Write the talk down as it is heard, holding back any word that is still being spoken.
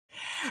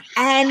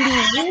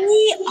And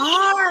we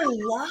are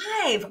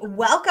live.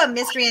 Welcome,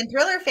 mystery and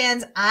thriller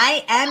fans.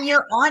 I am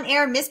your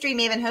on-air mystery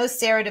maven host,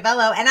 Sara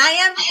DiVello, and I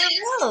am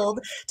thrilled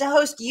to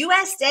host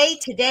USA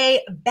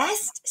Today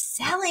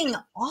best-selling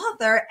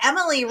author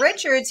Emilie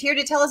Richards here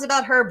to tell us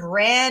about her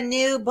brand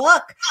new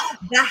book,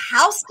 The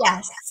House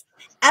Guests.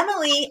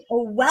 Emilie,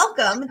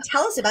 welcome.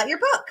 Tell us about your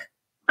book.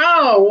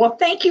 Oh, well,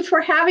 thank you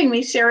for having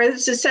me, Sara.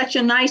 This is such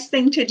a nice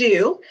thing to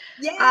do.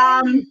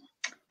 Yay.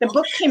 The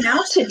book came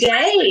out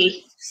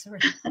today. Sorry.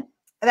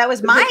 That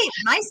was my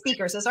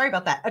speaker, so sorry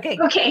about that.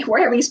 Okay,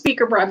 we're having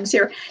speaker problems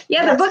here.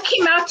 Yeah, the book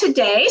came out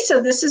today, so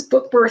this is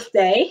book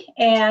birthday,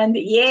 and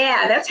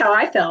yeah, that's how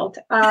I felt.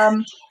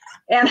 And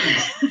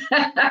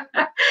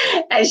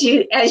as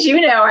you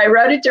know, I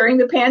wrote it during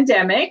the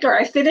pandemic, or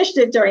I finished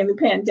it during the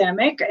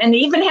pandemic, and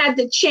even had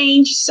to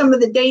change some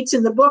of the dates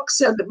in the book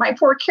so that my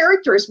poor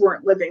characters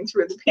weren't living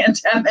through the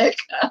pandemic.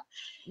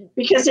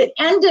 Because it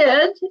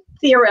ended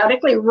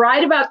theoretically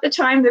right about the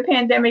time the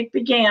pandemic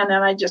began,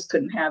 and I just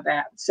couldn't have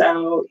that.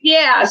 So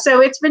yeah,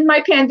 so it's been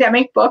my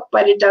pandemic book,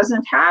 but it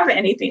doesn't have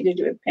anything to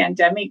do with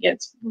pandemic.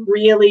 It's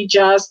really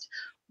just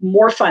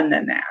more fun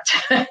than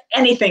that.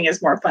 Anything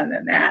is more fun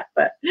than that,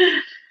 but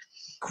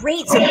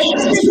great. So how would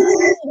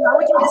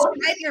you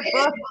describe your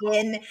book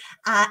in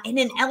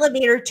an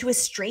elevator to a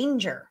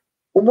stranger?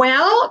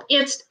 Well,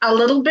 it's a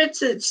little bit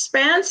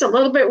suspense, a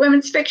little bit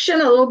women's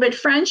fiction, a little bit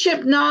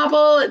friendship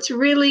novel. It's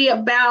really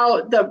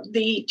about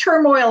the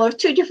turmoil of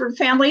two different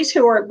families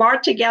who are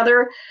brought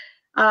together.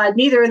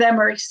 Neither of them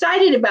are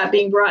excited about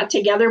being brought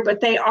together,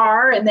 but they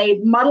are, and they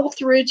muddle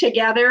through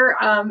together.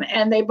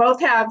 And they both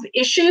have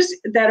issues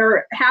that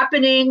are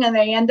happening, and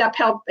they end up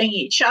helping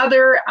each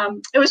other.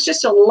 It was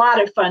just a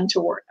lot of fun to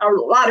work, a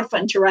lot of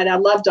fun to write. I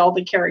loved all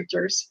the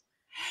characters.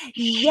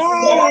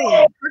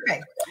 Yay!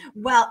 Perfect.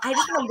 Well, I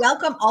just want to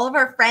welcome all of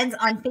our friends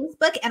on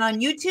Facebook and on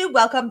YouTube.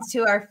 Welcome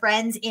to our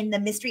friends in the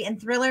Mystery and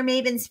Thriller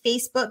Mavens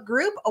Facebook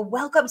group.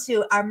 Welcome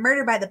to our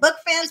Murder by the Book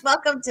fans.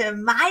 Welcome to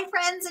my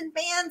friends and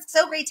fans.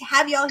 So great to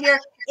have you all here.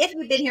 If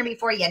you've been here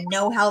before, you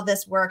know how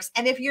this works.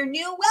 And if you're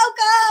new,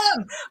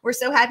 welcome. We're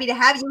so happy to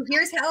have you.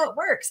 Here's how it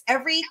works.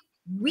 Every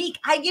week,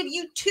 I give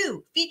you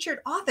 2 featured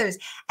authors,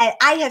 and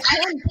I have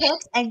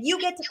handpicked, and you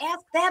get to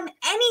ask them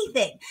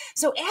anything.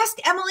 So ask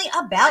Emilie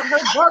about her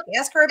book,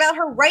 ask her about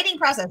her writing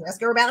process,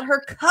 ask her about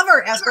her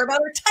cover, ask her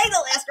about her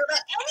title, ask her about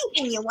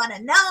anything you want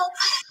to know,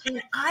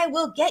 and I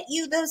will get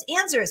you those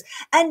answers.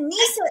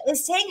 Anissa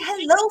is saying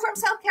hello from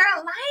South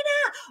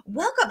Carolina.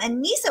 Welcome,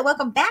 Anissa.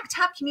 Welcome back,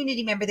 top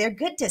community member there.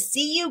 Good to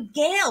see you.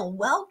 Gail,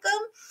 welcome.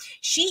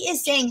 She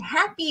is saying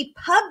happy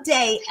pub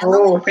day, Emilie.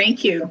 Oh,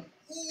 thank you.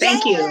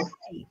 Thank you.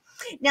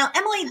 Now,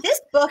 Emilie, this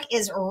book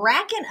is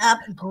racking up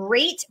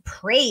great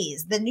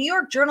praise. The New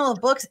York Journal of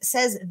Books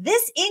says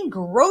this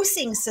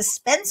engrossing,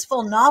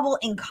 suspenseful novel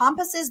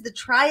encompasses the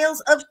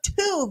trials of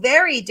 2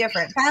 very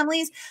different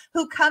families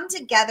who come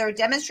together,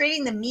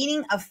 demonstrating the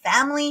meaning of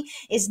family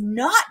is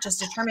not just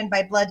determined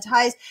by blood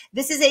ties.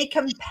 This is a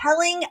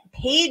compelling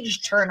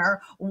page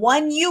turner,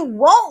 one you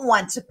won't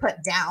want to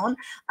put down.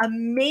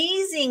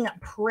 Amazing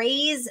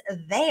praise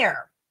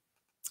there.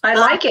 I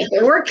like it.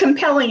 The word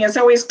compelling is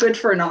always good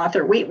for an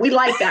author. We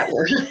like that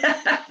word.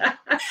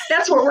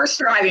 That's what we're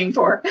striving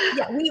for.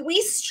 Yeah,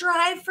 we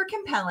strive for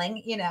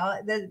compelling. You know,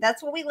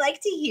 that's what we like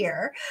to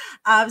hear.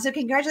 So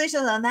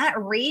congratulations on that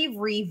rave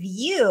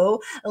review.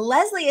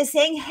 Leslie is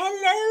saying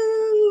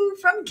hello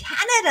from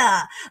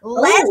Canada.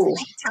 Leslie,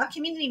 top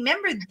community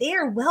member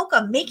there.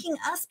 Welcome, making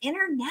us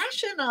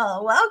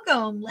international.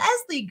 Welcome,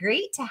 Leslie.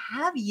 Great to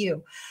have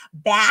you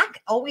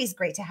back. Always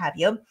great to have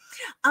you.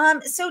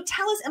 So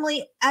tell us,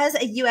 Emilie, as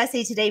a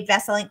USA Today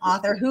bestselling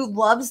author who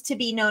loves to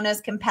be known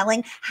as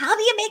compelling, how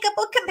do you make a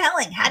book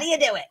compelling? How do you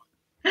do it?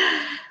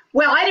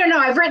 Well, I don't know.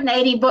 I've written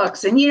 80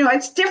 books, and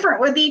it's different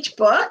with each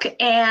book,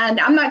 and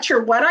I'm not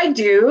sure what I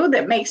do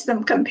that makes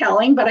them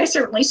compelling, but I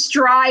certainly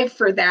strive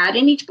for that.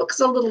 And each book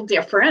is a little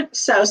different.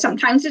 So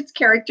sometimes it's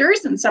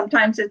characters, and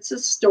sometimes it's a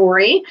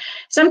story.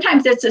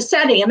 Sometimes it's a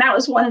setting. And that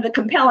was one of the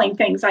compelling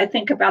things I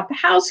think about The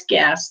House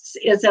Guests,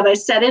 is that I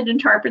set it in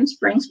Tarpon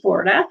Springs,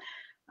 Florida,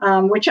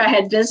 which I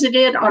had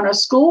visited on a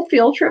school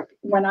field trip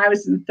when I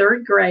was in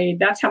 3rd grade.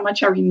 That's how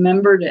much I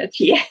remembered it.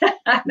 Yeah,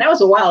 that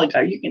was a while ago,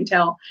 you can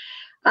tell.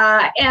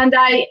 And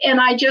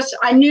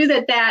I knew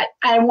that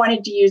I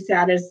wanted to use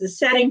that as the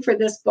setting for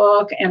this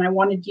book, and I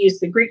wanted to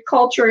use the Greek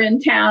culture in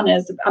town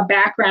as a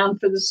background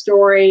for the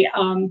story.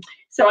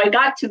 So I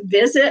got to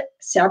visit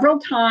several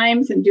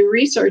times and do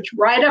research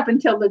right up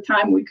until the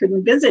time we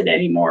couldn't visit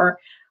anymore.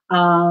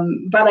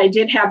 But I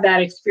did have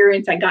that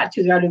experience. I got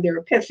to go to their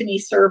Epiphany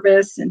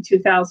service in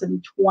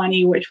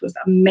 2020, which was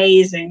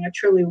amazing,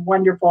 truly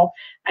wonderful.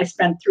 I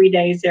spent 3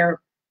 days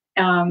there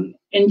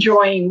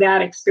enjoying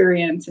that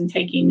experience and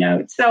taking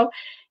notes. So,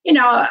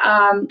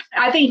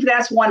 I think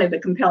that's one of the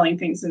compelling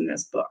things in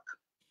this book.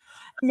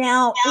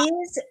 Now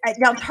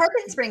now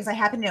Tarpon Springs, I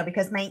happen to know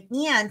because my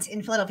aunt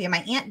in Philadelphia,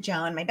 my Aunt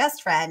Joan, my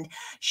best friend,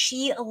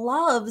 she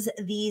loves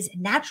these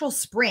natural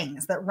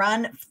springs that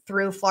run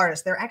through Florida.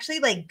 So they're actually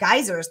like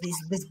geysers,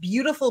 this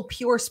beautiful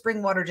pure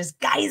spring water just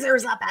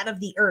geysers up out of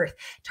the earth.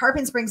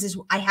 Tarpon Springs is,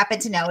 I happen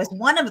to know, is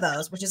one of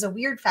those, which is a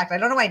weird fact. I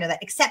don't know why I know that,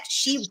 except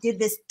she did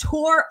this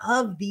tour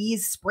of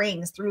these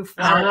springs through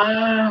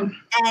Florida.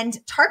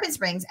 And Tarpon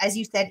Springs, as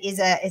you said, is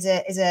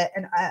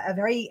a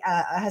very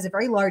has a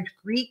very large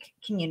Greek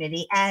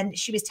community. And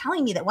she was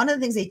telling me that one of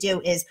the things they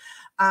do is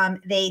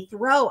they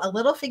throw a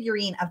little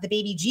figurine of the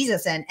baby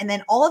Jesus in, and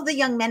then all of the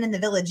young men in the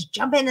village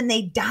jump in and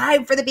they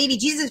dive for the baby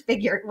Jesus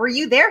figure. Were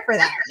you there for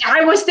that?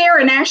 I was there,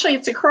 and actually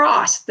it's a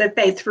cross that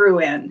they threw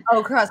in.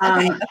 Oh, cross.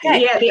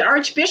 Okay. Yeah, the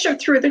Archbishop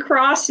threw the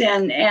cross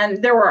in,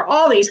 and there were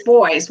all these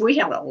boys. We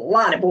had a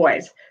lot of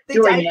boys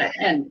doing it.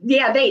 And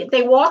yeah,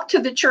 they walked to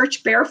the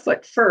church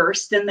barefoot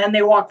first, and then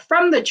they walked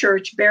from the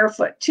church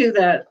barefoot to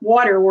the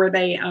water where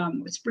they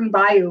Spring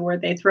Bayou, where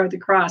they throw the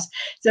cross.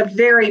 It's a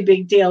very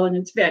big deal, and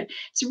it's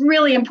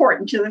really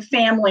important to the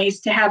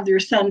families to have their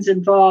sons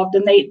involved,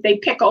 and they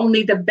pick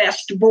only the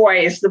best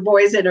boys, the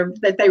boys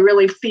that they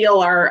really feel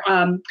are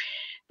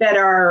that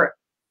are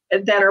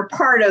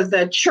part of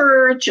the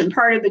church and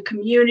part of the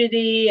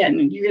community,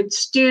 and you get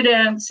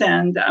students,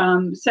 and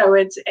so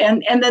it's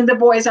and then the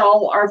boys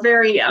all are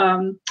very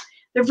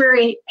they're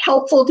very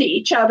helpful to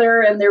each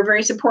other, and they're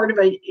very supportive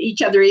of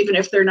each other, even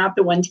if they're not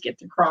the one to get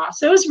the cross.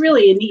 So it was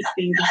really a neat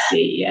thing to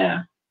see.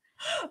 Yeah.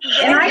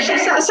 And I actually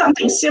saw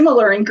something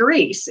similar in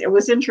Greece. It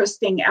was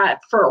interesting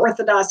for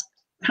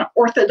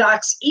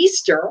Orthodox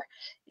Easter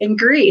in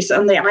Greece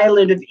on the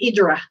island of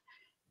Hydra.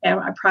 And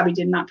I probably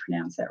did not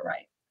pronounce that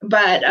right.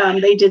 But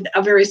they did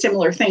a very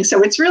similar thing.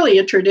 So it's really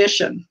a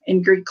tradition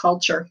in Greek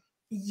culture.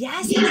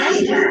 Yes,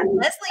 exactly.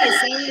 Leslie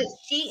is saying that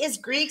she is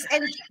Greek,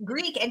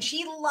 and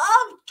she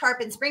loved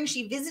Tarpon Springs.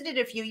 She visited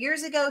a few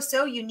years ago,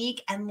 so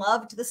unique, and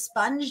loved the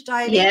sponge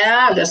diving.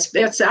 Yeah,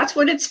 that's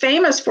what it's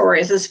famous for,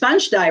 is the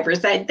sponge divers.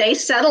 That they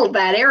settled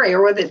that area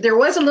where there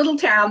was a little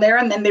town there,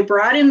 and then they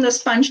brought in the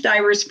sponge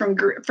divers from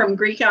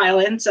Greek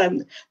islands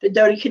and the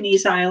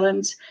Dodecanese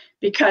Islands,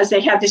 because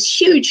they had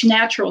this huge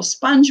natural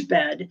sponge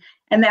bed.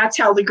 And that's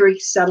how the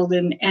Greeks settled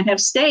in and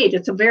have stayed.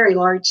 It's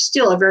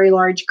still a very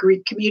large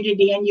Greek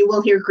community, and you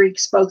will hear Greek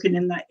spoken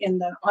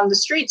on the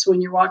streets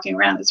when you're walking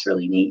around. It's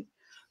really neat.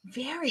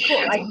 Very cool.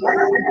 I've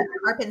never been to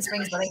Tarpon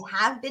Springs, but I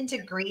have been to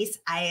Greece.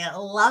 I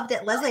loved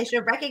it. Leslie, I should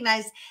have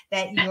recognized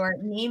that your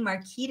name,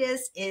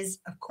 Marquitas, is,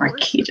 of course,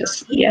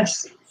 Marquitas.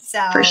 Yes. So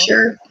for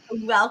sure.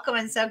 Welcome,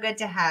 and so good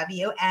to have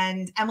you.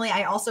 And Emily,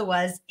 I also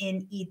was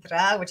in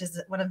Hydra, which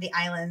is one of the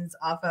islands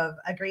off of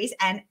Greece,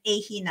 and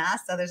Aegina.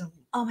 So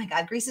oh my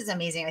God, Greece is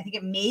amazing. I think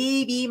it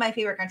may be my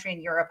favorite country in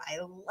Europe. I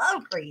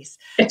love Greece.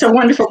 It's a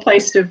wonderful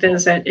place to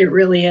visit. It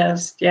really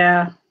is.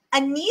 Yeah.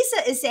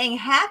 Anissa is saying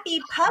happy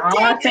Pub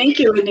Day. Thank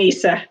you,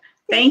 Anissa.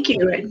 Thank you.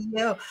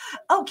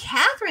 Oh,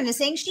 Catherine is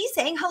saying she's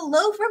saying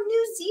hello from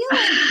New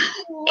Zealand.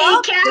 Hey,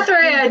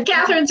 Catherine.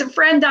 Catherine's a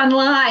friend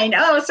online.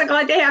 Oh, so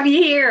glad to have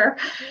you here.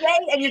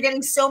 Yay. And you're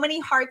getting so many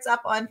hearts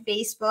up on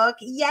Facebook.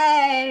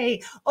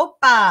 Yay.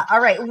 Opa.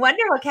 All right.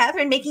 Wonderful,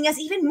 Catherine, making us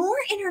even more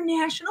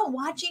international,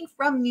 watching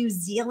from New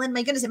Zealand.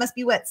 My goodness, it must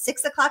be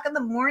 6 o'clock in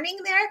the morning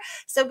there.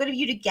 So good of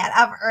you to get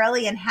up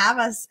early and have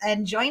us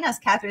and join us,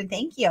 Catherine.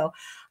 Thank you.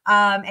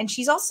 And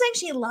she's also saying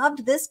she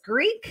loved this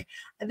Greek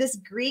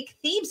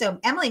theme. So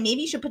Emily,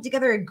 maybe you should put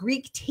together a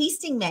Greek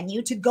tasting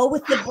menu to go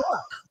with the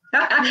book.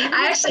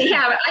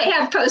 I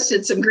have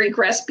posted some Greek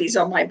recipes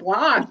on my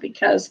blog,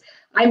 because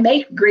I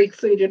make Greek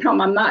food at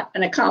home. I'm not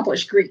an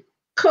accomplished Greek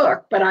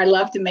cook, but I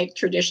love to make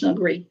traditional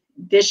Greek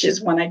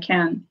dishes when I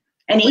can.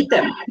 And eat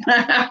them.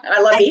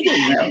 I love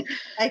eating them.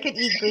 I could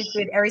eat Greek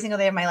food every single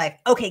day of my life.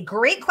 Okay,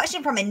 great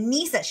question from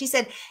Anissa. She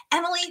said,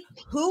 Emily,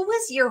 who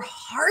was your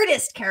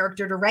hardest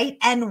character to write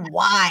and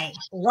why?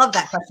 Love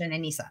that question,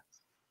 Anissa.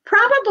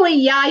 Probably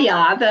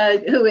Yaya,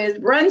 who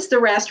runs the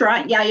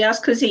restaurant, Yaya's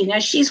Cuisina.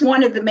 She's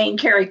one of the main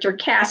character,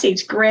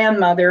 Cassie's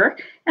grandmother.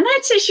 And I'd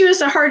say she was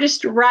the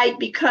hardest to write,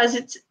 because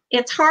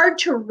it's hard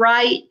to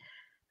write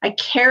a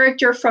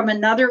character from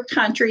another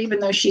country, even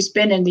though she's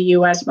been in the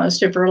U.S.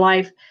 most of her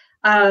life.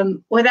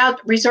 Without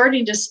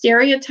resorting to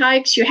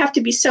stereotypes. You have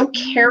to be so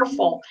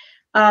careful.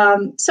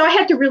 So I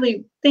had to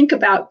really think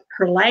about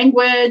her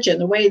language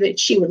and the way that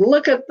she would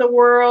look at the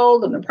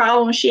world and the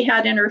problems she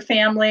had in her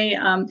family.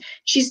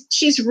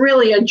 She's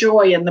really a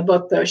joy in the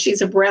book, though.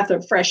 She's a breath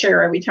of fresh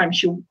air every time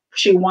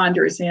she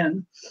wanders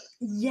in.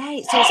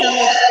 Yay. So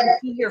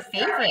your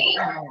favorite?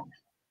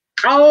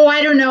 Oh,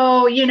 I don't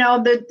know.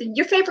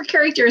 Your favorite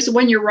character is the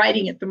one you're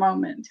writing at the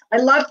moment. I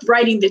loved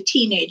writing the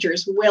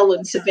teenagers, Will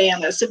and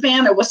Savannah.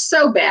 Savannah was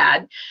so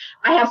bad.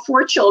 I have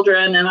 4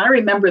 children, and I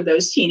remember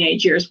those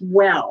teenage years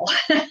well.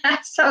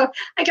 So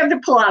I got to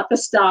pull out the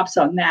stops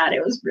on that.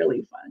 It was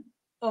really fun.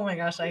 Oh my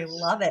gosh, I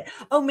love it.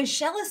 Oh,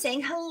 Michelle is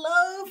saying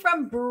hello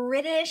from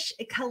British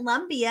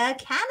Columbia,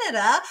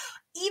 Canada.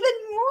 Even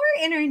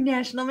more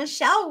international.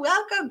 Michelle,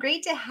 welcome.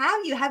 Great to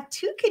have you. Have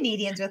 2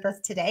 Canadians with us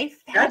today.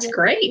 That's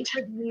great.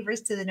 Neighbors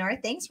to the north.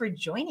 Thanks for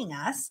joining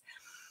us.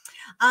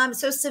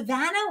 So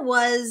Savannah,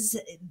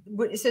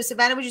 would you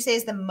say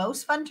is the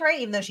most fun to write,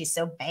 even though she's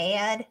so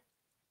bad?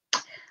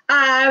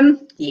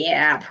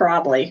 Yeah,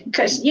 probably,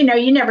 because you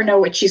never know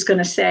what she's going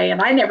to say,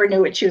 and I never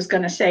knew what she was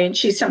going to say, and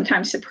she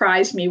sometimes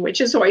surprised me,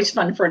 which is always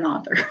fun for an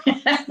author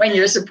when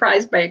you're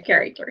surprised by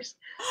characters.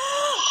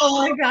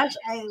 Oh my gosh,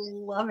 I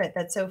love it.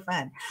 That's so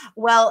fun.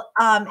 Well,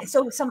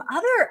 so some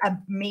other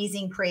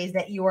amazing praise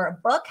that your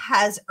book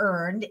has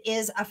earned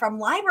is from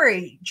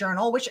Library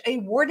Journal, which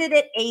awarded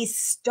it a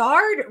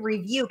starred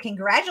review.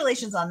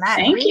 Congratulations on that.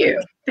 Thank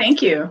you.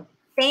 Thank you.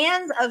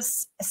 Fans of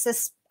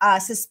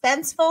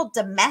suspenseful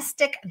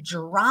domestic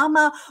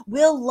drama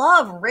will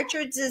love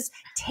Richards's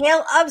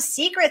tale of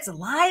secrets,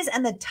 lies,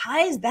 and the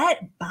ties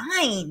that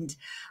bind.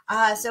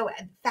 So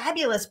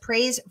fabulous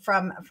praise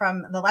from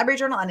the Library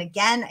Journal, and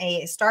again,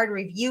 a starred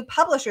review.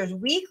 Publishers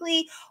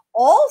Weekly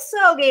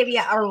also gave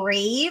you a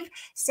rave,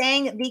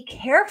 saying the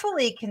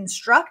carefully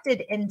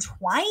constructed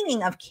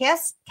entwining of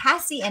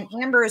Cassie and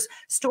Amber's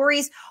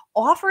stories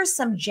offers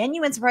some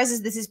genuine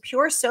surprises. This is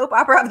pure soap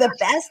opera of the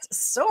best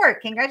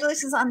sort.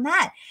 Congratulations on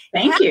that.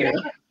 Thank you.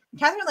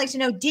 Catherine would like to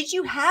know, did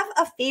you have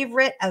a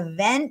favorite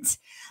event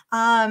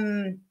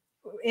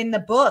in the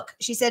book?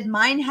 She said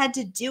mine had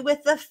to do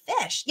with the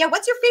fish. Yeah,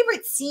 what's your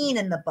favorite scene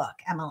in the book,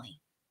 Emilie?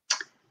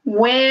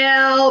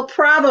 Well,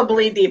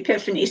 probably the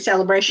Epiphany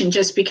celebration,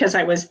 just because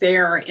I was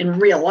there in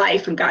real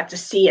life and got to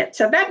see it.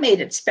 So that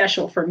made it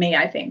special for me,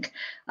 I think.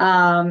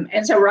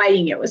 And so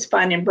writing it was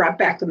fun and brought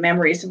back the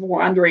memories of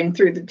wandering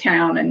through the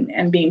town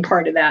and being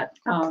part of that.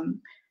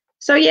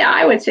 So yeah,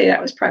 I would say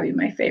that was probably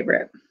my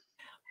favorite.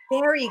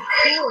 Very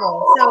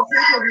cool. So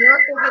your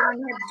favorite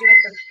one had to do with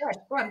the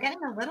fish. Oh, I'm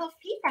getting a little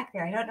feedback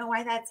there. I don't know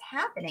why that's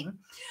happening.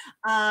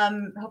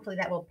 Hopefully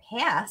that will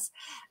pass.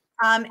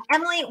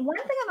 Emilie, one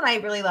thing that I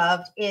really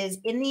loved is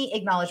in the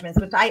acknowledgments,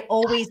 which I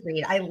always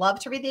read. I love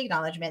to read the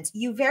acknowledgments.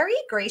 You very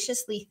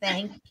graciously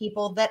thank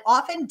people that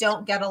often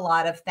don't get a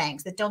lot of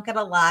thanks, that don't get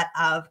a lot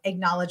of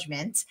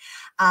acknowledgement.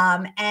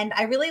 And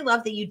I really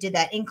love that you did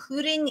that,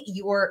 including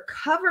your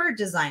cover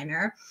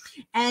designer.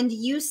 And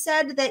you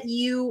said that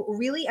you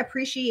really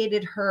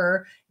appreciated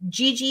her,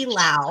 Gigi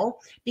Lau,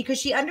 because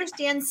she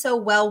understands so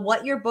well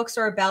what your books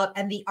are about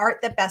and the art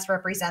that best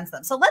represents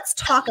them. So let's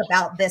talk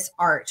about this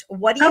art.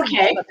 What do you love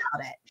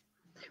about it?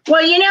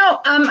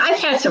 Well, I've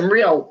had some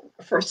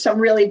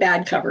really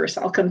bad covers,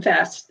 I'll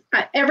confess.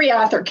 Every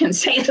author can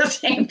say the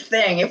same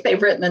thing if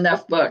they've written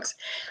enough books.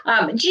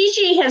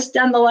 Gigi has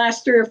done the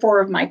last 3 or 4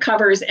 of my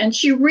covers, and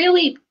she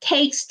really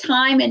takes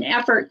time and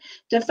effort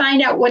to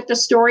find out what the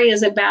story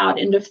is about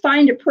and to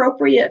find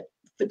appropriate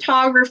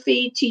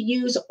photography to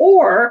use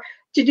or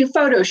to do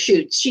photo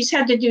shoots. She's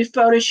had to do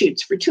photo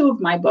shoots for 2 of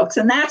my books,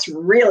 and that's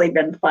really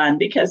been fun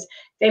because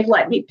they've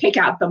let me pick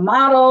out the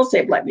models,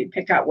 they've let me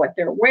pick out what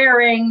they're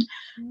wearing,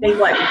 they've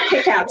let me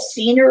pick out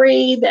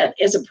scenery that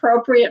is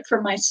appropriate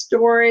for my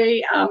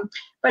story.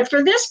 But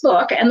for this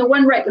book and the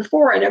one right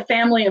before it, A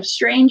Family of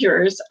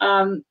Strangers,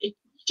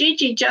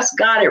 Gigi just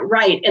got it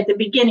right at the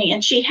beginning,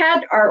 and she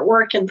had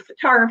artwork and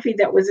photography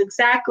that was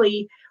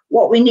exactly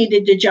what we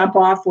needed to jump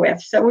off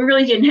with. So we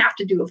really didn't have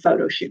to do a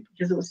photo shoot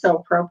because it was so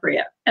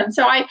appropriate. And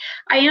so I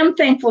am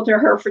thankful to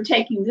her for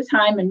taking the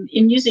time and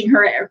using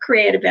her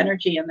creative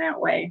energy in that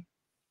way.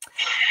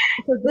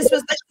 So this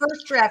was the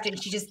first draft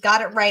and she just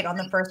got it right on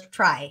the first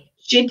try.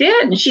 She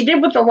did. And she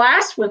did with the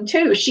last one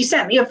too. She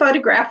sent me a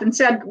photograph and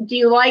said,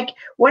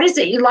 what is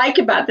it you like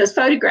about this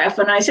photograph?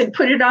 And I said,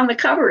 put it on the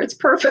cover. It's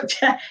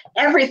perfect.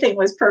 Everything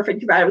was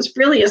perfect about it. It was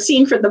really a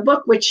scene for the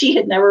book, which she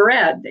had never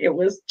read. It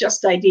was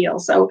just ideal.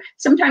 So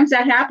sometimes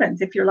that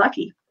happens if you're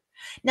lucky.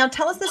 Now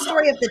tell us the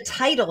story of the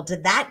title.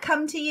 Did that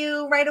come to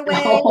you right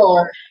away?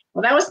 Oh,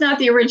 well, that was not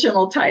the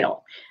original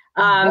title.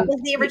 What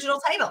was the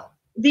original title?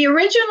 The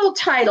original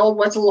title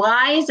was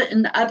Lies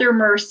and Other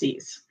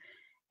Mercies,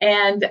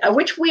 and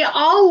which we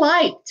all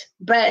liked.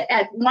 But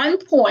at one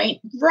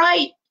point,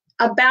 right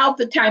about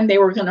the time they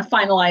were going to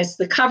finalize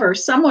the cover,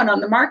 someone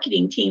on the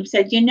marketing team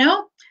said,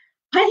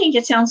 I think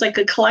it sounds like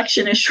a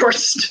collection of short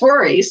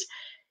stories.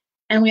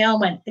 And we all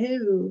went,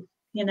 ooh,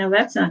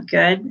 that's not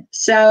good.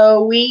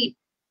 So we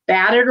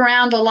batted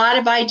around a lot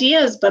of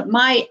ideas, but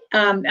my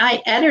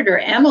editor,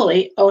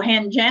 Emily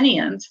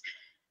O'Hanjenians,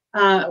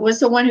 was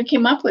the one who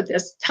came up with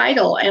this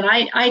title, and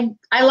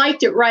I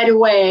liked it right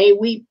away.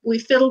 We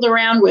fiddled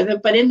around with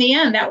it, but in the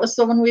end, that was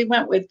the one we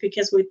went with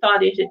because we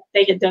thought it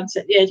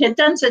had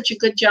done such a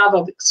good job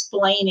of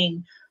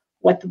explaining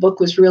what the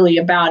book was really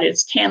about.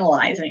 It's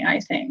tantalizing,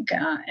 I think,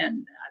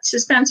 and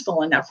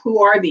suspenseful enough.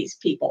 Who are these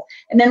people?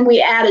 And then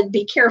we added,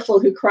 "Be careful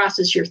who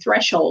crosses your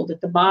threshold"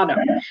 at the bottom.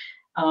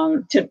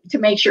 To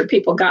make sure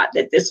people got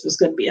that this was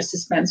going to be a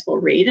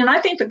suspenseful read. And I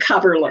think the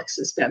cover looks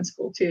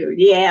suspenseful too.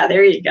 Yeah,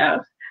 there you go.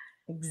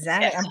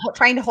 Exactly. Yes. I'm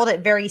trying to hold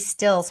it very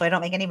still so I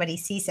don't make anybody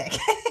seasick.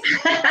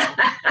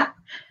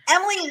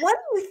 Emilie, what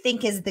do you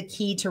think is the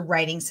key to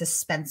writing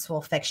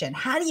suspenseful fiction?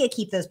 How do you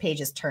keep those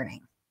pages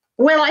turning?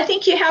 Well, I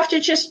think you have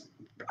to just,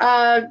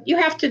 you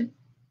have to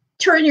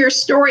turn your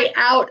story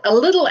out a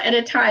little at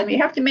a time. You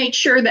have to make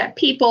sure that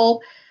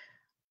people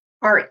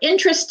are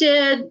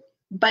interested,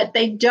 but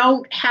they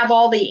don't have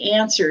all the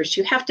answers.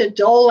 You have to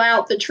dole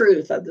out the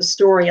truth of the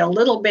story a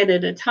little bit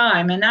at a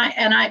time. And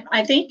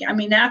I think, I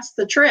mean, that's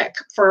the trick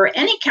for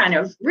any kind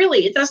of,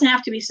 really, it doesn't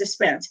have to be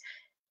suspense,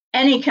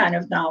 any kind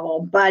of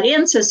novel, but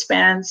in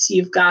suspense,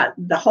 you've got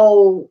the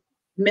whole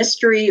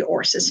mystery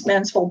or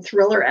suspenseful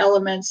thriller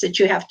elements that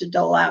you have to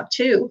dole out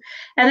too.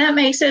 And that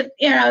makes it,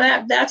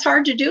 that's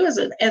hard to do as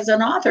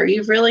an author.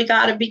 You've really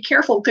got to be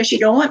careful because you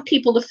don't want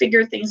people to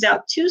figure things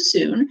out too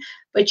soon,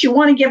 but you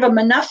want to give them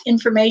enough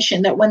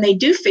information that when they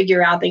do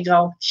figure out, they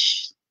go,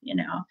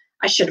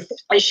 I should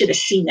have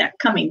seen that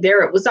coming.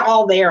 There, it was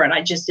all there and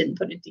I just didn't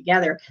put it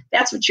together.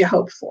 That's what you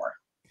hope for.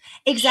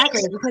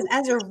 Exactly, because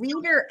as a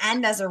reader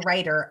and as a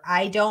writer,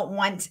 I don't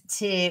want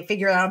to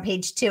figure it out on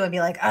page 2 and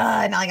be like,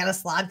 oh, now I got to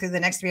slog through the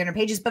next 300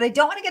 pages. But I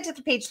don't want to get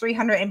to page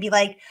 300 and be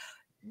like,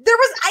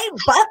 Butler?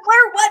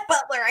 What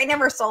Butler? I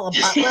never saw a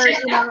Butler.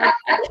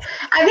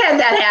 I've had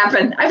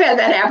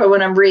that happen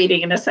when I'm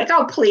reading, and it's like,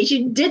 oh, please,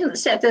 you didn't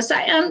set this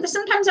up. And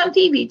sometimes on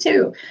TV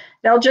too,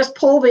 they'll just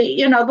pull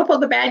they'll pull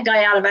the bad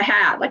guy out of a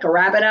hat, like a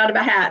rabbit out of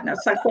a hat. And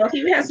it's like, well,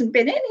 he hasn't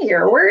been in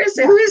here. Where is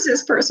it? Who is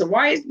this person?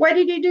 Why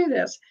did he do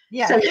this?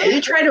 Yeah. So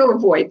you try to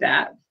avoid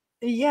that.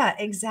 Yeah,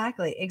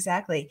 exactly.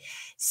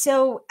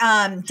 So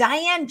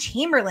Diane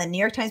Chamberlain, New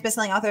York Times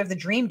bestselling author of The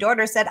Dream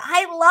Daughter, said,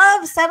 I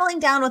love settling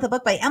down with a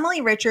book by Emilie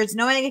Richards,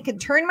 knowing I can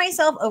turn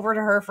myself over to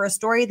her for a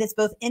story that's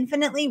both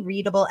infinitely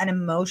readable and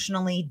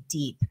emotionally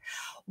deep.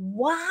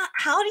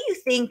 How do you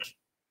think,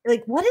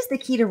 what is the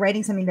key to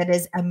writing something that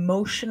is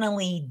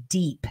emotionally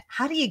deep?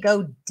 How do you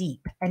go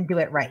deep and do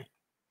it right?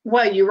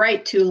 Well, you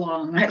write too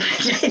long. I do.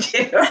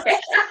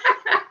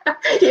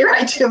 You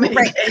write too many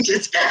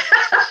pages.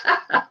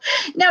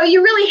 No,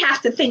 you really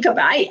have to think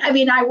about it. I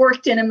mean, I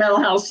worked in a mental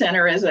health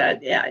center as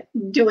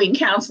doing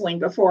counseling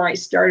before I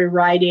started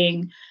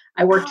writing.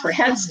 I worked for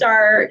Head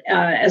Start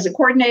as a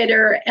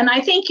coordinator. And I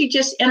think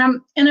and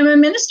I'm a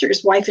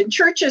minister's wife, and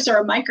churches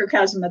are a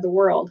microcosm of the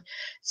world.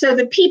 So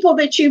the people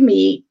that you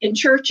meet in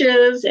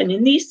churches and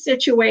in these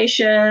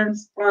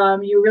situations,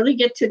 you really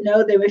get to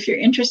know them. If you're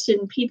interested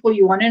in people,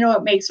 you want to know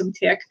what makes them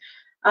tick.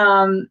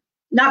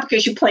 Not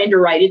because you plan to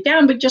write it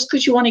down, but just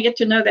because you want to get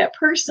to know that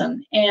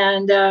person.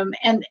 And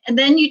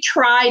then you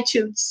try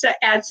to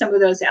add some of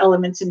those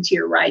elements into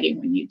your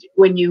writing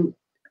when you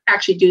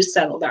actually do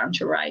settle down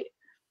to write.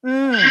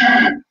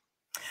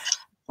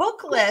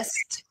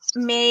 Booklist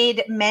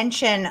made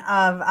mention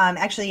of,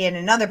 actually in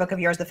another book of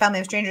yours, The Family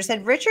of Strangers,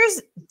 said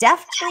Richards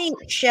deftly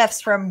shifts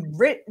from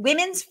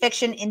women's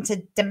fiction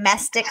into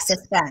domestic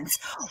suspense.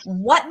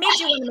 What made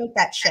you want to make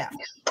that shift?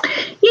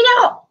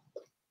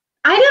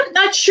 I'm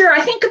not sure.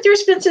 I think that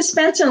there's been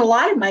suspense in a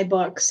lot of my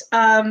books.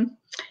 When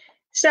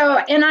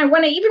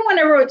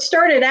I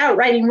started out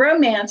writing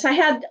romance,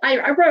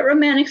 I wrote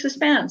romantic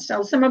suspense.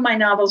 So some of my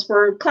novels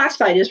were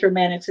classified as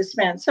romantic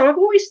suspense. So I've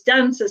always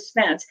done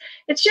suspense.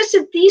 It's just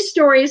that these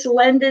stories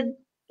lent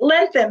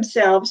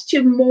themselves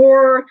to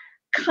more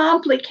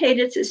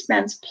complicated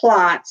suspense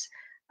plots,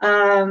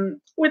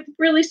 with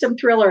really some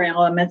thriller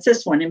elements,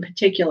 this one in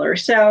particular.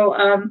 So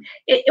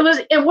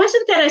it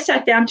wasn't that I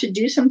sat down to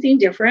do something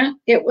different.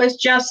 It was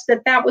just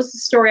that was the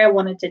story I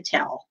wanted to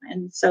tell.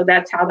 And so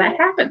that's how that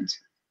happened.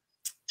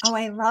 Oh,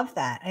 I love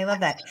that.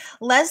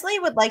 Leslie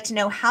would like to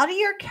know, how do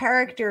your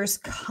characters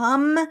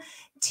come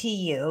to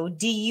you?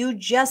 Do you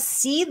just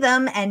see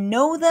them and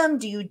know them?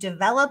 Do you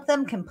develop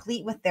them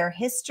complete with their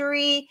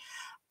history?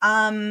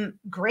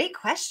 Great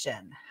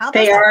question.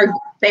 They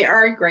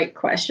are great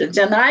questions.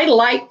 And I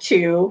like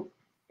to,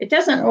 it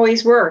doesn't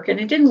always work, and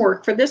it didn't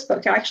work for this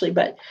book actually,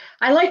 but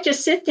I like to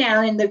sit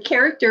down in the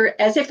character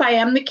as if I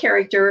am the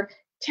character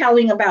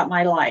telling about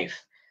my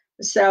life.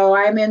 So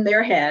I'm in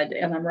their head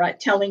and I'm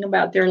telling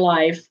about their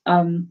life.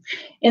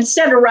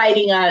 Instead of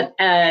writing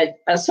a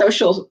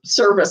social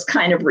service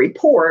kind of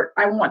report,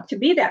 I want to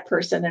be that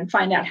person and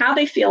find out how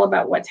they feel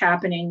about what's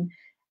happening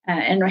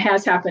and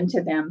has happened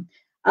to them.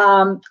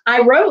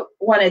 I wrote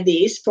one of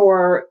these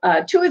for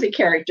two of the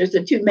characters,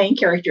 the two main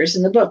characters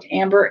in the book,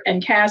 Amber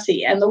and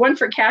Cassie. And the one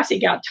for Cassie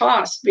got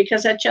tossed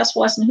because that just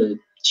wasn't who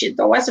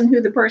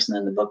the person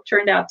in the book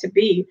turned out to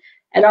be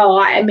at all.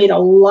 I made a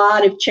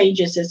lot of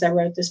changes as I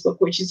wrote this book,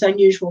 which is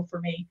unusual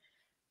for me.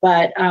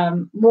 But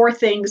more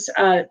things,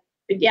 I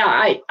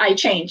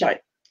changed.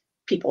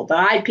 People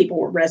died. People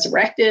were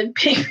resurrected.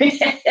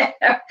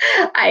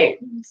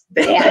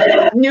 They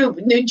had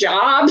new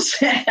jobs.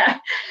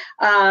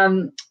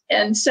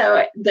 And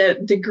so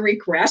the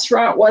Greek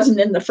restaurant wasn't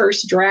in the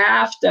first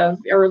draft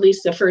or at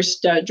least the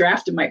first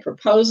draft of my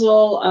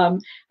proposal.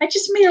 I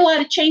just made a lot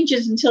of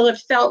changes until it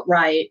felt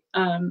right.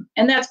 And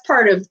that's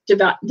part of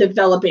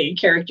developing a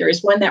character,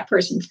 is when that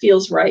person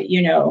feels right,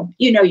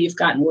 you've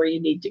gotten where you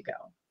need to go.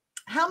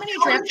 How many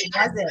drafts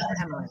was it,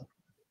 Emily?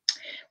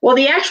 Well,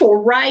 the actual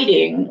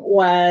writing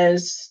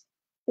was,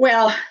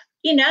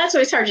 that's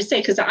always hard to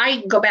say because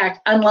I go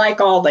back, unlike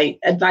all the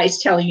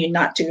advice telling you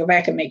not to go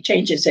back and make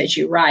changes as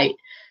you write.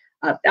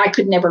 I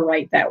could never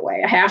write that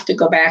way. I have to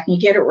go back and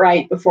get it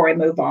right before I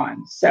move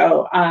on.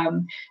 So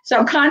I'm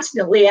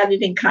constantly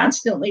editing,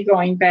 constantly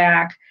going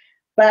back.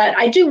 But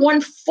I do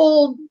one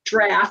full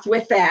draft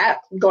with that,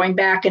 going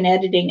back and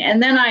editing.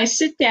 And then I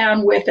sit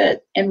down with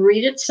it and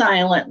read it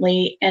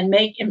silently and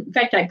in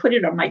fact, I put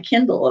it on my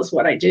Kindle is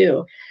what I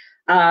do.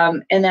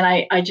 And then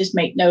I just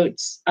make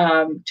notes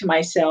to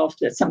myself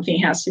that something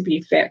has to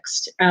be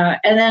fixed.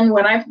 And then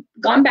when I've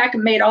gone back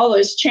and made all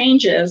those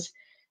changes,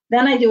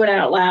 then I do an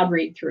out loud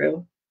read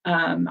through.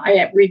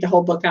 I read the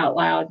whole book out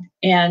loud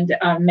and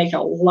make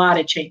a lot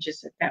of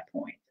changes at that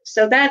point.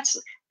 So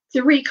that's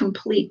 3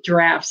 complete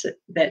drafts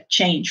that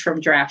change from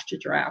draft to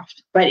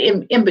draft. But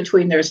in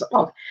between, there's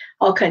all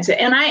kinds of,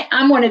 and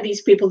I'm one of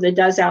these people that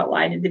does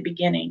outline in the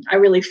beginning. I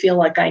really feel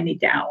like I need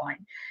to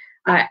outline.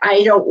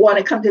 I don't want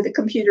to come to the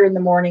computer in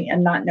the morning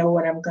and not know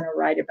what I'm going to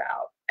write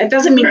about. It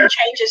doesn't mean the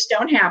changes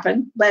don't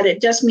happen, but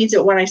it just means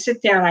that when I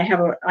sit down,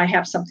 I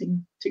have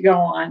something to go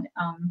on,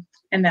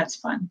 and that's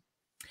fun.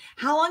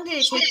 How long did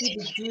it take you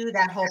to do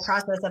that whole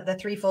process of the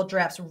 3 full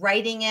drafts,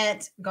 writing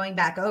it, going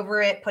back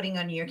over it, putting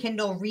on your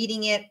Kindle,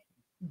 reading it,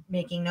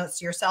 making notes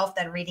to yourself,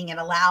 then reading it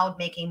aloud,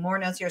 making more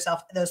notes to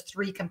yourself, those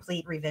 3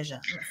 complete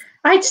revisions?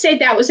 I'd say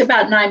that was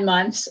about 9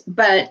 months,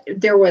 but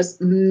there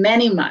was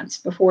many months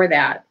before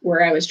that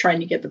where I was trying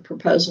to get the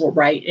proposal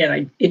right,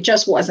 and it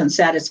just wasn't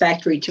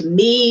satisfactory to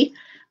me.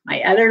 My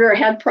editor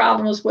had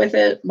problems with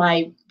it.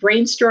 My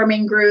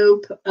brainstorming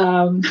group,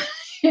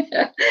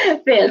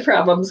 they had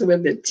problems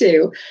with it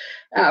too.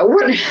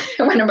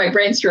 One of my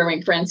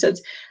brainstorming friends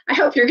says, "I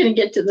hope you're going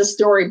to get to the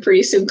story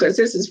pretty soon because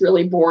this is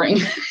really boring."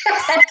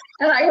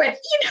 And I went,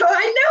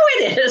 I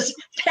know it is.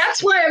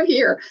 That's why I'm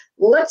here.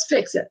 Let's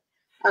fix it.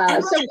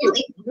 So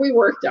we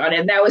worked on it,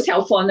 and that was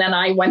helpful. And then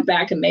I went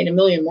back and made a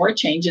million more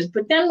changes.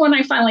 But then when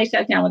I finally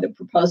sat down with a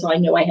proposal, I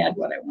knew I had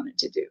what I wanted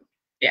to do.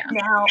 Yeah.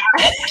 Now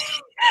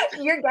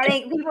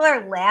people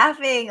are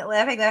laughing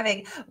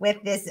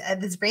with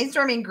this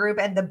brainstorming group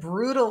and the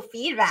brutal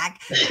feedback.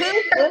 Who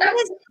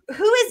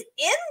is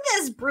in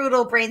this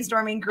brutal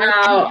brainstorming group?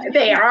 Oh,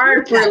 they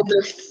are brutal.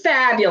 They're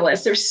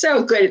fabulous. They're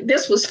so good.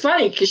 This was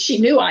funny because she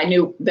knew I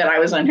knew that I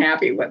was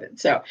unhappy with it.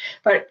 So,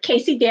 but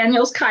Casey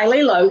Daniels,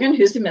 Kylie Logan,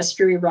 who's a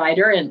mystery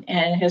writer and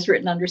has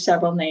written under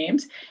several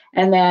names.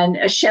 And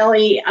then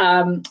Shelley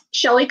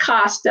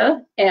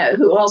Costa,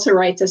 who also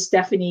writes a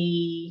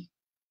Stephanie,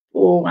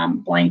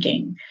 I'm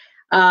blanking.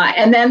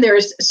 And then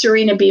there's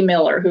Serena B.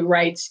 Miller, who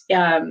writes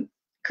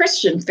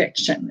Christian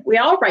fiction. We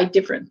all write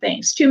different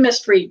things. 2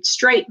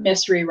 straight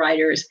mystery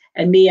writers,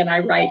 and me, and I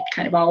write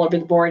kind of all over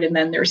the board. And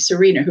then there's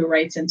Serena, who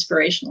writes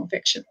inspirational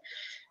fiction.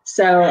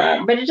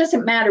 So, but it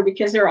doesn't matter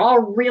because they're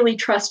all really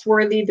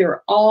trustworthy.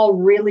 They're all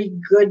really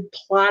good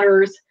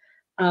plotters.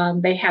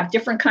 They have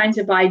different kinds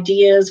of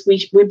ideas.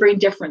 We bring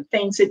different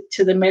things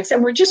to the mix,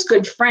 and we're just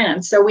good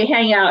friends. So we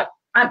hang out.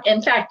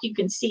 In fact, you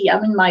can see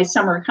I'm in my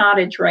summer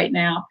cottage right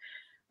now.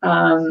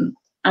 I'm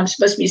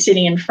supposed to be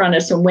sitting in front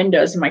of some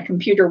windows, and my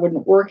computer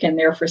wouldn't work in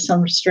there for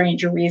some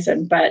strange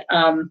reason. But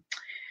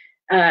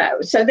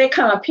so they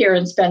come up here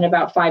and spend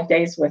about 5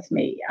 days with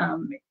me,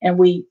 and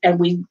we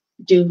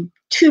do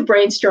 2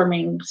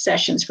 brainstorming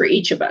sessions for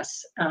each of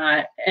us.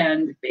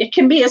 And it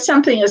can be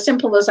something as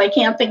simple as I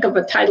can't think of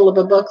a title of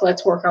a book.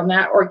 Let's work on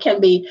that. Or it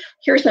can be,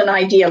 here's an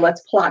idea.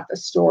 Let's plot the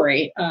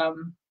story.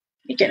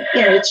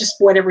 It's just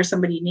whatever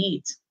somebody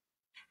needs.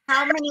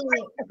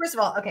 First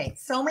of all, okay,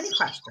 so many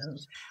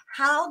questions.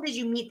 How did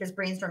you meet this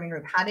brainstorming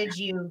group? How did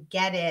you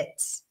get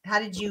it? How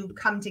did you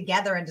come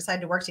together and decide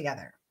to work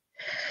together?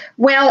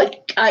 Well,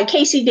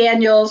 Casey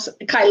Daniels,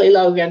 Kylie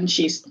Logan,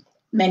 she's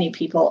many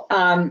people.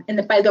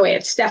 And by the way,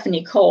 it's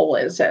Stephanie Cole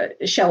is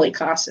Shelley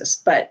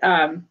Costas, but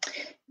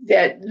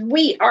that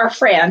we are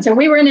friends, and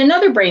we were in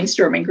another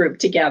brainstorming group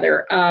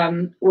together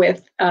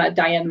with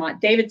Diane Mott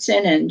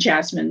Davidson and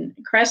Jasmine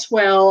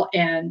Cresswell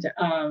and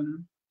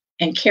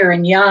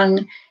Karen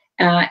Young.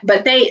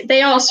 But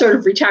they all sort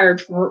of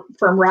retired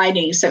from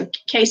writing. So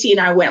Casey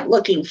and I went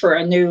looking for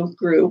a new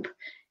group,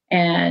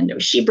 and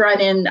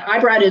I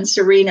brought in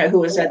Serena,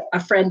 who was a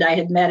friend I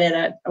had met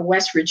at a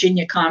West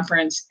Virginia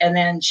conference. And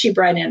then she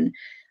brought in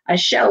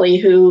Shelley,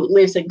 who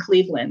lives in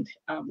Cleveland,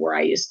 where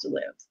I used to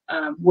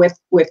live,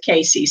 with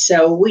Casey.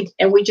 So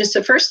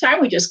the first time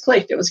we just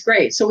clicked. It was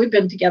great. So we've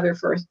been together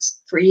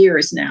for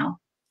years now.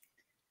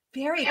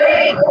 Very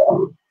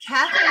cool.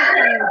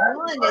 Catherine from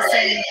New Zealand is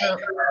saying her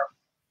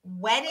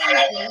wedding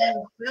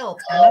quilt.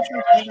 I'm not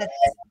sure if that's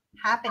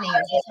happening.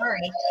 I'm so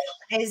sorry.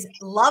 Is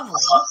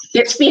lovely.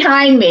 It's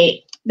behind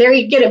me. There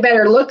you get a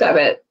better look of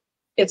it.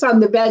 It's on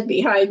the bed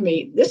behind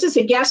me. This is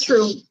a guest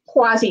room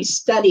quasi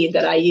study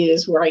that I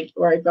use where I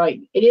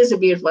write. It is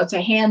it's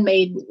a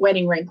handmade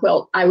wedding ring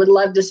quilt. I would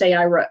love to say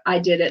I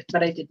did it,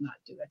 but I did not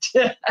do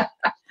it.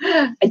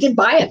 I did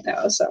buy it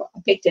though, so I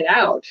picked it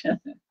out.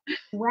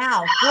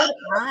 Wow, good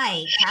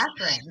eye,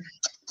 Catherine.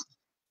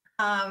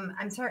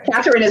 I'm sorry.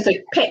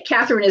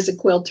 Catherine is a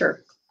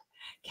quilter.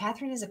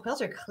 Catherine is a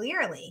quilter,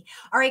 clearly.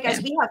 All right,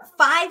 guys, we have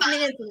 5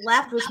 minutes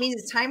left, which means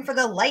it's time for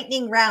the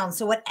lightning round.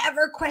 So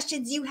whatever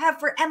questions you have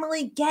for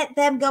Emilie, get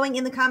them going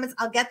in the comments.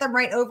 I'll get them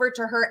right over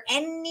to her.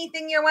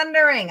 Anything you're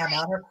wondering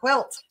about her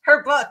quilt,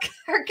 her book,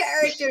 her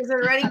characters,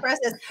 her writing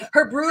process,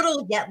 her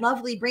brutal yet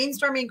lovely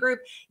brainstorming group,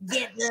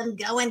 get them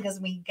going because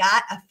we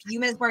got a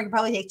few minutes more. We can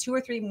probably take 2 or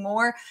 3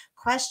 more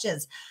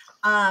questions.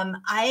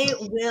 I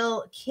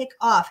will kick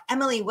off.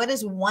 Emilie, what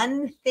is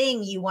one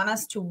thing you want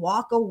us to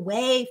walk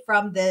away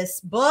from this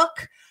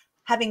book,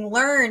 having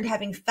learned,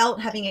 having felt,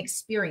 having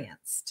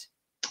experienced?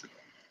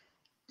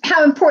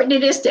 How important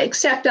it is to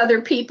accept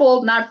other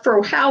people, not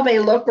for how they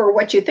look or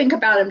what you think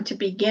about them to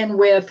begin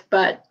with,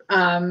 but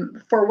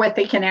for what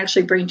they can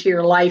actually bring to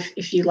your life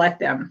if you let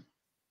them.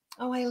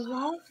 Oh, I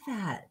love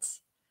that.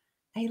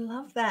 I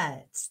love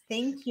that.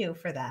 Thank you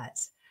for that.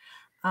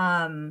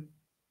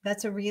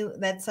 That's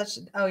such,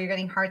 oh, you're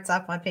getting hearts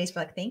up on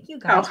Facebook. Thank you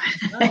guys.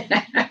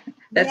 Oh.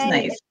 That's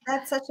nice.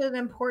 That's such an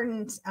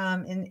important,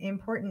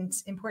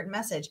 important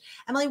message.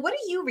 Emilie, what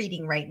are you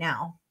reading right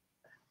now?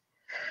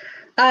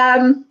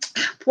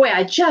 Boy,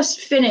 I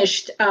just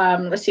finished,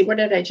 let's see, what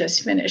did I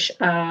just finish?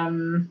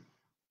 Oh,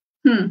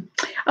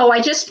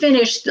 I just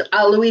finished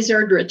Louise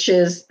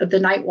Erdrich's The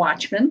Night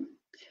Watchman.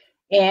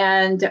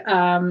 And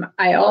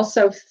I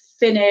also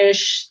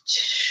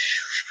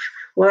finished,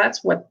 well,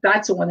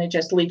 that's the one that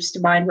just leaps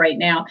to mind right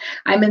now.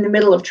 I'm in the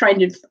middle of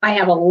I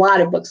have a lot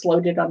of books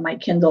loaded on my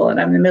Kindle,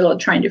 and I'm in the middle of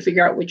trying to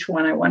figure out which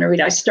one I want to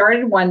read. I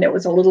started one that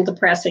was a little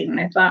depressing, and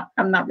I thought,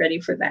 I'm not ready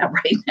for that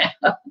right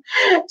now.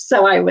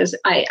 So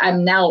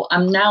I'm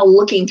now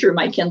looking through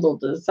my Kindle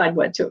to decide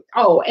what to,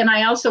 and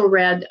I also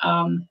read,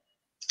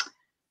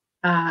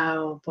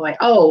 The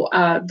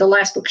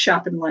Last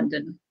Bookshop in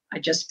London. I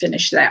just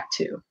finished that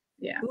too.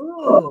 Yeah.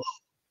 Ooh,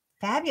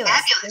 fabulous.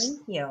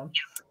 Thank you.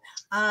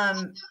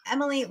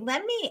 Emilie,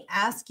 let me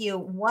ask you,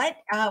 what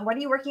are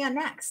you working on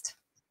next?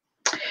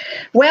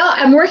 Well,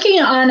 I'm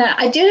working on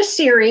I did a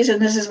series,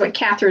 and this is what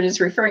Catherine is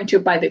referring to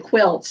by the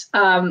quilts,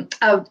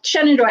 a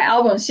Shenandoah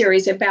album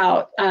series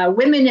about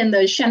women in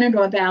the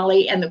Shenandoah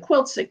Valley and the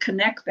quilts that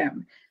connect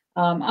them.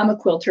 I'm a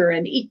quilter,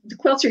 and the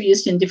quilts are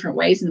used in different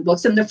ways in the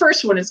books. And the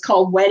first one is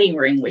called Wedding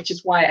Ring, which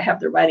is why I have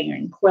the wedding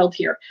ring quilt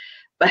here.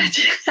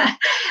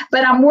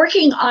 But I'm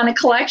working on a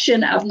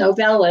collection of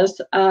novellas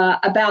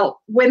about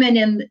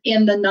women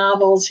in the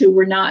novels who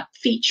were not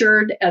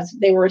featured as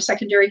they were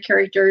secondary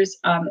characters,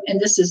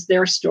 and this is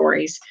their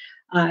stories.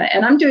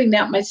 And I'm doing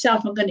that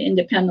myself. I'm going to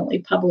independently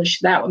publish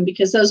that one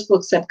because those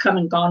books have come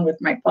and gone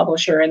with my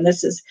publisher, and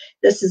this is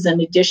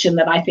an edition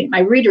that I think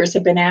my readers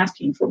have been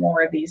asking for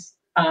more of these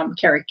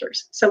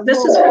characters. So this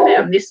is for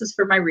them. This is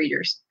for my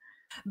readers.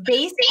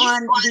 Based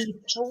on the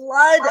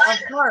flood of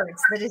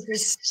hearts that is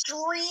just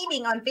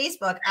streaming on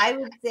Facebook, I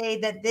would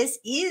say that this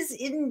is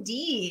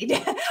indeed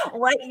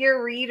what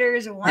your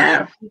readers want.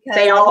 Yeah,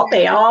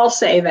 they all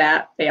say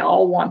that. They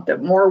all want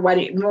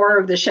more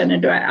of the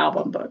Shenandoah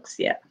album books.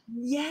 Yeah.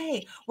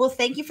 Yay. Well,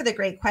 thank you for the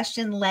great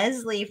question,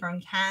 Leslie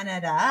from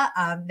Canada.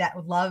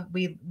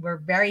 We're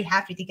very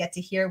happy to get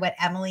to hear what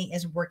Emilie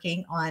is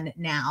working on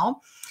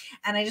now.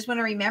 And I just want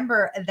to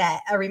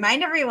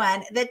remind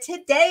everyone that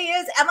today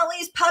is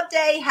Emilie's Pub Day.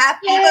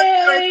 Happy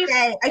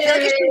birthday. I feel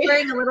like she's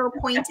wearing a little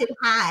pointed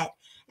hat.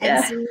 And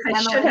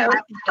I should have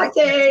Pub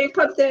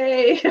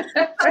Day.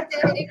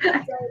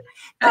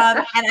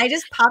 And I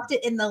just popped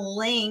it in the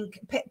link,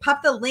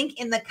 popped the link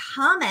in the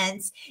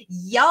comments.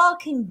 Y'all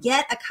can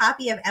get a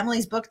copy of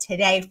Emilie's book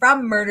today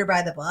from Murder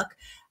by the Book.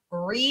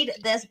 Read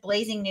this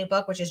blazing new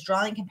book, which is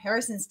drawing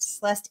comparisons to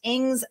Celeste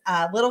Ng's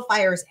Little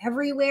Fires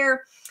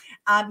Everywhere.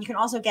 You can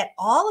also get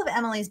all of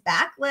Emilie's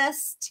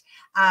backlist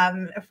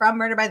from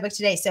Murder by the Book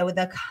today. So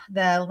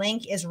the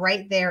link is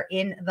right there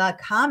in the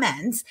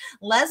comments.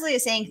 Leslie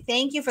is saying,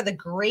 thank you for the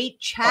great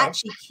chat.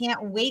 She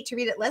can't wait to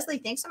read it. Leslie,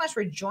 thanks so much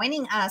for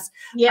joining us.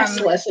 Yes,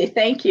 Leslie,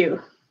 thank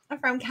you.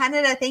 From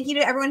Canada. Thank you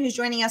to everyone who's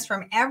joining us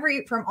from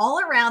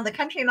all around the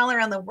country and all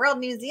around the world.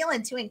 New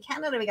Zealand too, in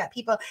Canada. We got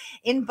people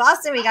in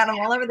Boston. We got them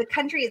all over the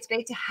country. It's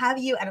great to have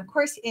you. And of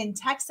course, in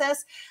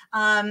Texas,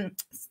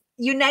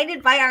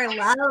 united by our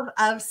love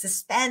of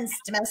suspense,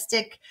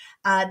 domestic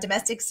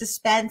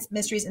suspense,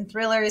 mysteries and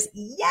thrillers.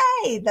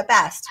 Yay, the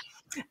best.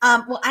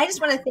 Well, I just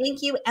want to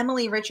thank you,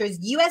 Emilie Richards,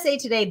 USA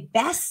Today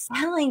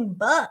best-selling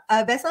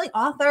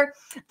author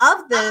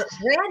of the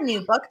brand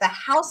new book, The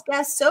House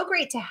Guest. So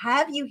great to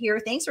have you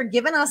here. Thanks for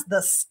giving us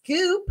the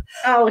scoop.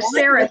 Oh,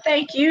 Sarah,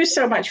 thank you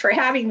so much for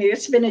having me.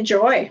 It's been a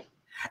joy.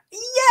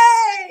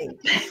 Yay!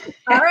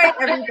 All right,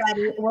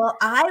 everybody. Well,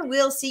 I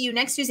will see you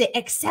next Tuesday,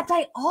 except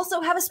I also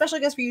have a special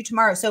guest for you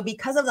tomorrow. So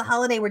because of the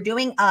holiday, we're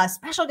doing a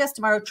special guest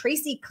tomorrow,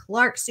 Tracy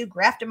Clark, Sue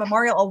Grafton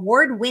Memorial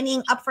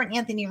Award-winning Upfront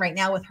Anthony right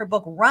now with her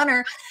book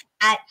Runner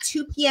at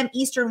 2 p.m.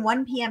 Eastern,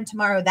 1 p.m.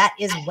 tomorrow. That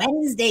is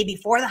Wednesday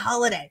before the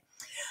holiday.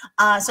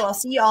 So I'll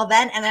see you all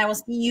then, and I will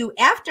see you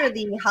after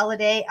the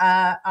holiday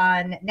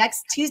on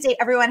next Tuesday.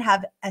 Everyone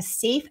have a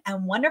safe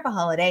and wonderful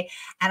holiday,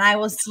 and I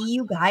will see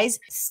you guys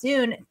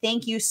soon.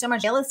 Thank you so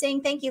much. Ella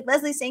saying thank you.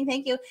 Leslie saying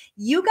thank you.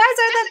 You guys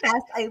are the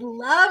best. I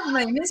love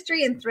my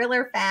mystery and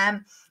thriller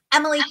fam.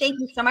 Emilie, thank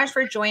you so much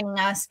for joining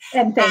us.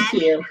 And thank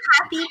you.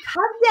 Happy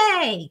Pub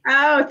Day.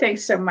 Oh,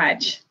 thanks so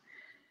much.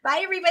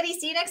 Bye, everybody.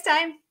 See you next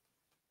time.